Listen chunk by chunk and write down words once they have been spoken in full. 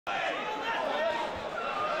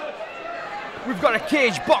We've got a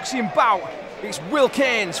cage boxing bout. It's Will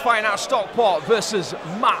Cairns fighting out of Stockport versus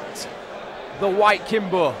Matt, the White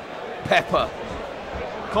Kimbo, Pepper.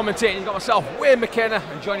 Commentating, you've got myself, Wayne McKenna,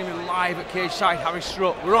 and joining me live at cage side, Harry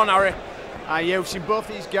Strutt. We're on, Harry. Yeah, we've seen both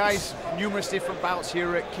these guys, numerous different bouts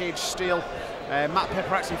here at Cage Steel. Matt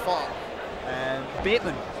Pepper actually fought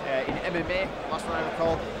Bateman in MMA, last one I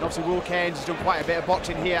recall. And obviously Will Cairns has done quite a bit of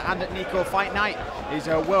boxing here and at Nico Fight Night. He's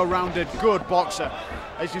a well-rounded, good boxer.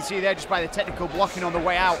 As you can see there, just by the technical blocking on the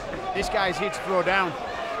way out, this guy's here to throw down.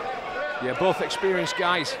 Yeah, both experienced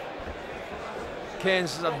guys.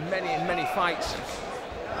 Cairns has had many fights.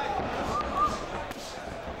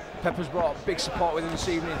 Pepper's brought big support with him this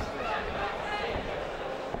evening.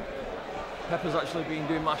 Pepper's actually been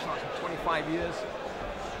doing martial arts for 25 years.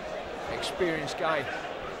 Experienced guy.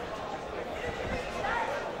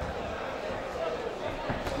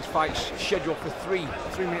 This fight's scheduled for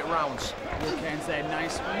three-minute rounds. Will Cairns there,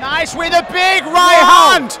 nice with a big right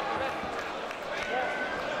hand!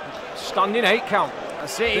 Standing 8 count.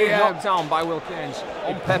 That's it. Big knockdown by Will Cairns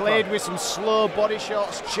on Pepper. Played with some slow body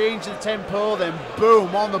shots, changed the tempo, then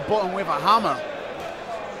boom, on the button with a hammer.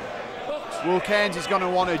 Will Cairns is going to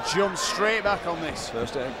want to jump straight back on this.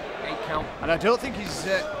 First 8 count. And I don't think he's...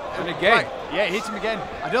 and again. Yeah, he hit him again.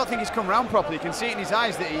 I don't think he's come round properly. You can see it in his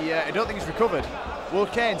eyes that I don't think he's recovered. Will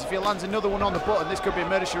Cairns, if he lands another one on the button, this could be a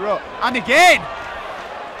murder she wrote. And again!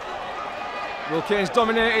 Will Cairns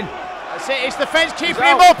dominating. That's it, it's the fence keeping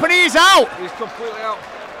him up and he's out! He's completely out.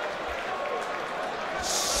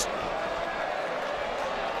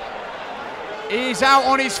 He's out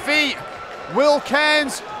on his feet. Will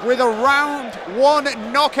Cairns with a round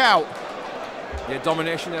 1 knockout. Yeah,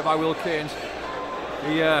 domination there by Will Cairns.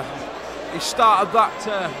 He started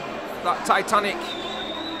that Titanic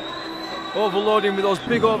overloading with those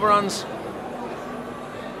big overhands.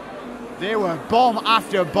 They were bomb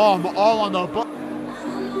after bomb, all on the button.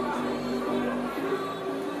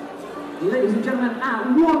 Ladies and gentlemen, at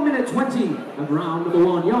 1 minute 20 of round number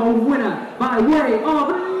 1, your winner by way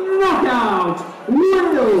of